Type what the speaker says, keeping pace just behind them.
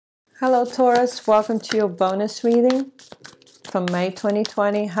Hello Taurus, welcome to your bonus reading from May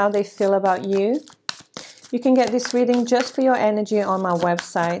 2020, how they feel about you. You can get this reading just for your energy on my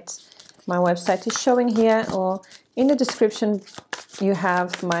website. My website is showing here, or in the description you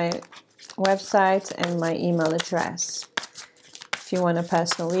have my website and my email address if you want a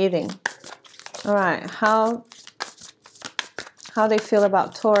personal reading. All right, how they feel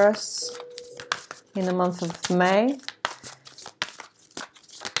about Taurus in the month of May.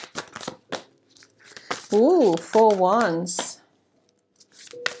 Ooh, 4 wands.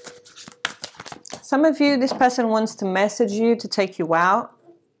 Some of you, this person wants to message you to take you out.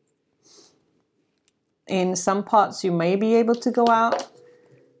 In some parts, you may be able to go out.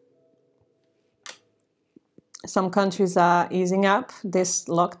 Some countries are easing up this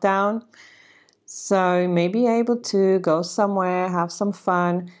lockdown. So you may be able to go somewhere, have some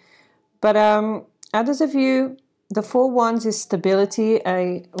fun. But others of you, the 4 wands is stability,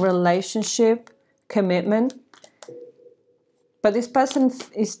 a relationship, commitment. But this person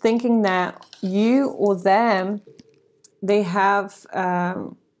is thinking that you or them, they have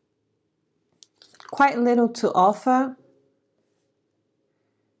quite little to offer.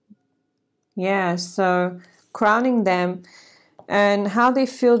 Yeah, so crowning them and how they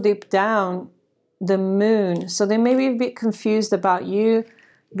feel deep down, the moon. So they may be a bit confused about you,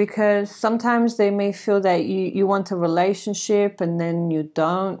 because sometimes they may feel that you want a relationship and then you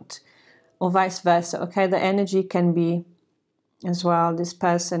don't, or vice versa. Okay, the energy can be as well, this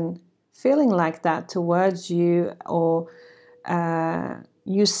person feeling like that towards you, or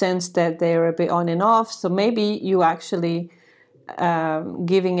you sense that they're a bit on and off. So maybe you actually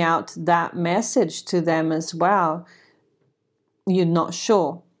giving out that message to them as well. You're not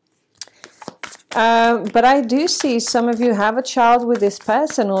sure. But I do see some of you have a child with this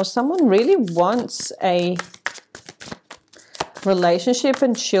person, or someone really wants a relationship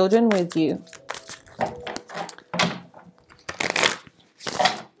and children with you.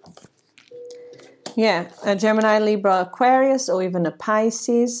 Yeah, a Gemini, Libra, Aquarius, or even a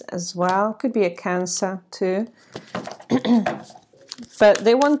Pisces as well. Could be a Cancer too. But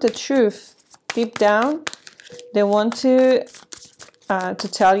they want the truth deep down. They want to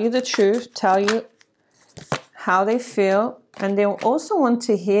tell you the truth, tell you how they feel, and they also want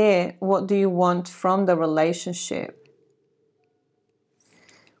to hear what do you want from the relationship.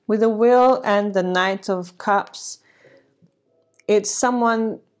 With the Wheel and the Knight of Cups, it's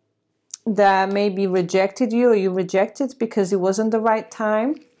someone that maybe rejected you, or you rejected because it wasn't the right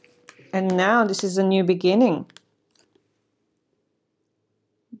time, and now this is a new beginning.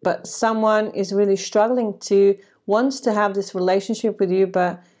 But someone is really struggling wants to have this relationship with you,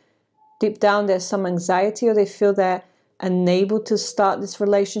 but deep down there's some anxiety, or they feel they're unable to start this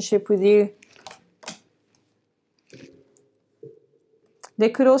relationship with you. They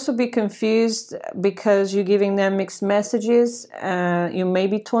could also be confused because you're giving them mixed messages. You may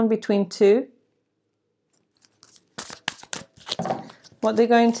be torn between two. What they're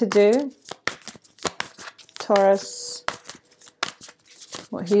going to do, Taurus,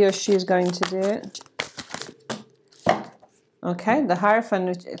 what he or she is going to do. Okay, the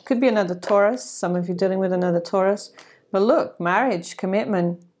Hierophant, it could be another Taurus. Some of you dealing with another Taurus. But look, marriage,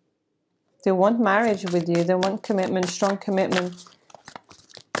 commitment. They want marriage with you. They want commitment, strong commitment.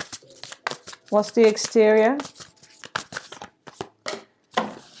 What's the exterior?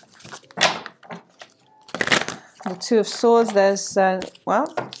 The Two of Swords, there's, well,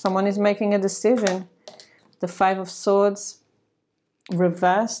 someone is making a decision. The Five of Swords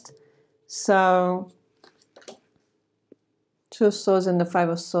reversed. So, Two of Swords and the Five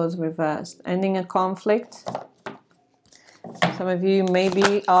of Swords reversed. Ending a conflict. Some of you may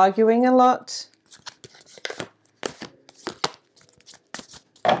be arguing a lot.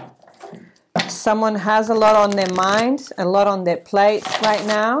 Someone has a lot on their mind, a lot on their plate right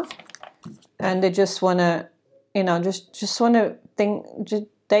now, and they just want to, you know, just want to think.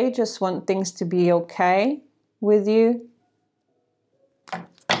 They just want things to be okay with you.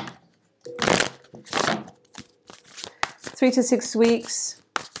 Three to 6 weeks.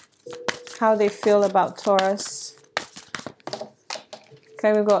 How they feel about Taurus.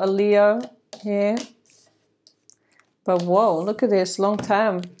 Okay, we've got a Leo here. But whoa, look at this, long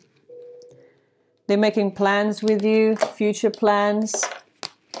term. They're making plans with you, future plans.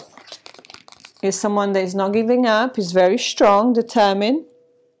 Is someone that is not giving up, is very strong, determined.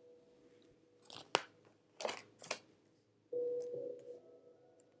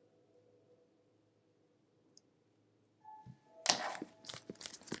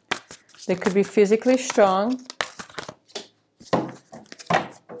 They could be physically strong.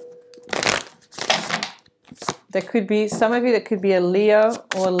 There could be, some of you, that could be a Leo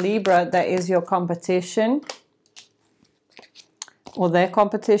or a Libra that is your competition or their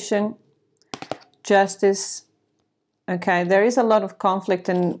competition. Justice. Okay, there is a lot of conflict,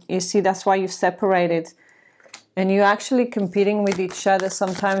 and you see that's why you've separated. And you're actually competing with each other.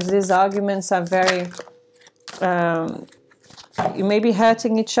 Sometimes these arguments are very... you may be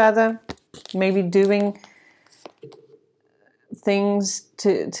hurting each other, maybe doing things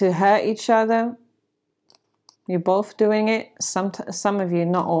to hurt each other. You're both doing it. Some of you,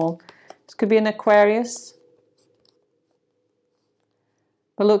 not all. This could be an Aquarius.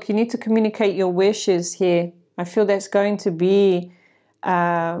 But look, you need to communicate your wishes here. I feel there's going to be...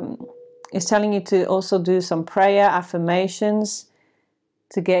 it's telling you to also do some prayer, affirmations,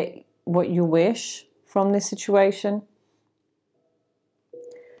 to get what you wish from this situation.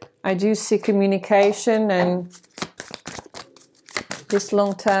 I do see communication and this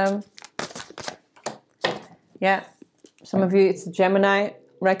long term. Yeah, some of you, it's a Gemini,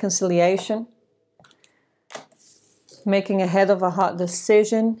 reconciliation. Making a head of a heart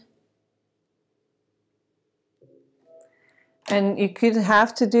decision. And you could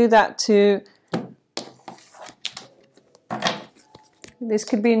have to do that to... This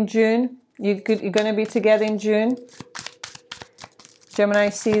could be in June. You're going to be together in June. Gemini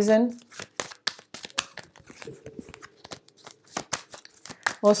season.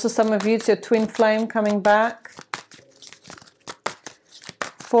 Also, some of you, it's your twin flame coming back.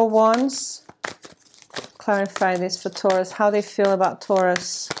 4 Wands. Clarify this for Taurus. How they feel about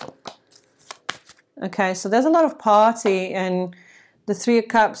Taurus. Okay, so there's a lot of party, and the 3 of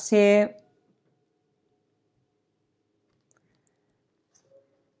Cups here.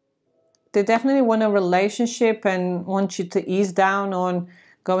 They definitely want a relationship and want you to ease down on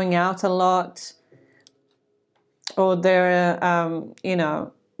going out a lot. Or they're, you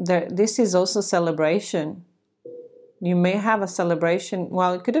know, this is also celebration. You may have a celebration.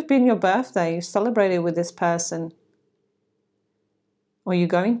 Well, it could have been your birthday. You celebrated with this person. Or you're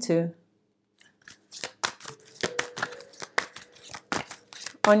going to.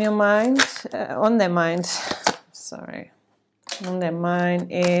 On your mind, on their mind, sorry. On their mind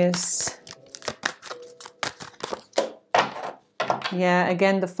is... Yeah,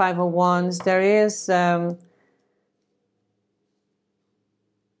 again, the 5 of Wands. There is...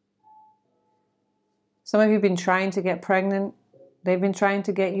 some of you have been trying to get pregnant. They've been trying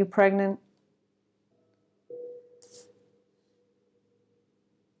to get you pregnant.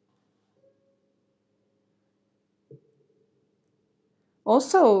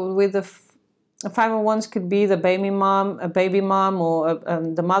 Also, with the 5 of Wands could be the baby mom, a baby mom, or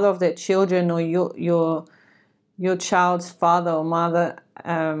the mother of their children, or your child's father or mother,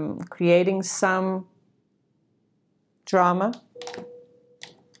 creating some drama.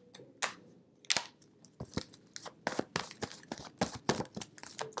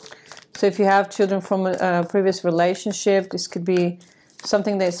 So if you have children from a previous relationship, this could be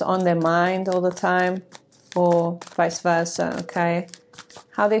something that's on their mind all the time, or vice versa, okay?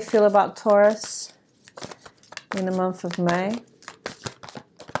 How they feel about Taurus in the month of May.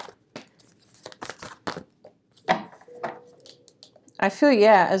 I feel,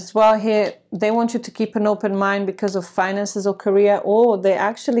 yeah, as well here, they want you to keep an open mind because of finances or career, or they're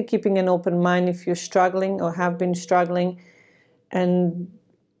actually keeping an open mind if you're struggling or have been struggling, and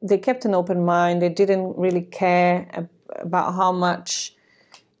they kept an open mind. They didn't really care about how much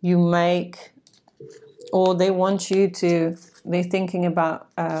you make, or they want you to, they're thinking about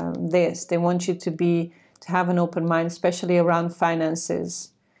this. They want you to have an open mind, especially around finances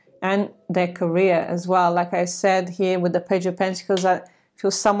and their career as well. Like I said here with the Page of Pentacles, I feel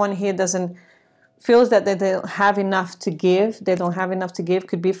someone here feels that they don't have enough to give. They don't have enough to give,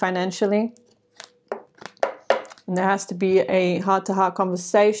 could be financially. And there has to be a heart-to-heart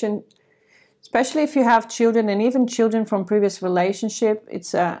conversation, especially if you have children, and even children from previous relationship.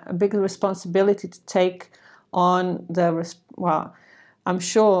 It's a big responsibility to take on well, I'm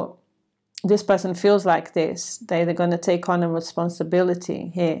sure this person feels like this. They're going to take on a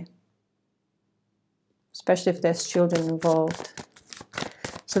responsibility here, especially if there's children involved.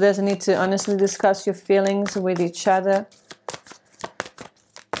 So there's a need to honestly discuss your feelings with each other.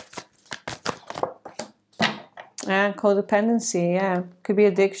 And codependency, yeah. Could be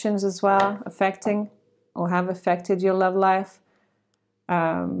addictions as well, affecting or have affected your love life.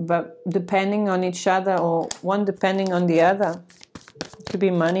 But depending on each other, or one depending on the other. Could be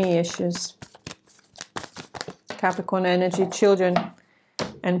money issues. Capricorn energy, children,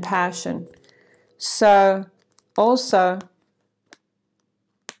 and passion. So, also,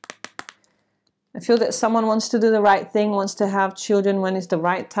 I feel that someone wants to do the right thing, wants to have children when it's the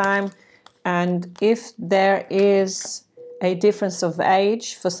right time. And if there is a difference of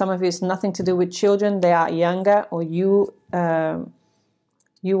age, for some of you it's nothing to do with children, they are younger, or you are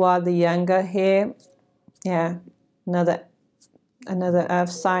the younger here. Yeah, another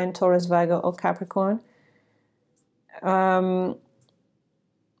earth sign, Taurus, Virgo, or Capricorn.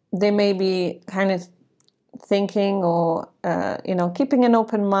 They may be kind of thinking, or keeping an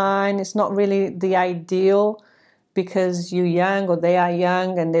open mind. It's not really the ideal because you're young, or they are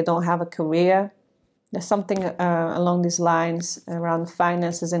young and they don't have a career. There's something along these lines around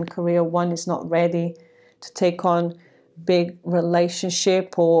finances and career. One is not ready to take on big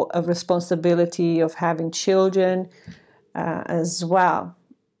relationship or a responsibility of having children as well.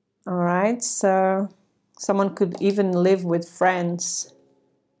 All right, so someone could even live with friends,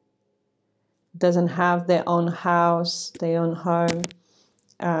 doesn't have their own house, their own home.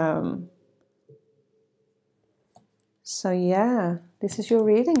 So yeah, this is your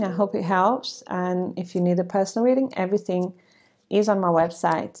reading. I hope it helps. And if you need a personal reading, everything is on my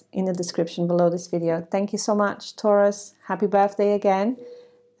website in the description below this video. Thank you so much, Taurus. Happy birthday again,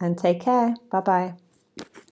 and take care. Bye-bye.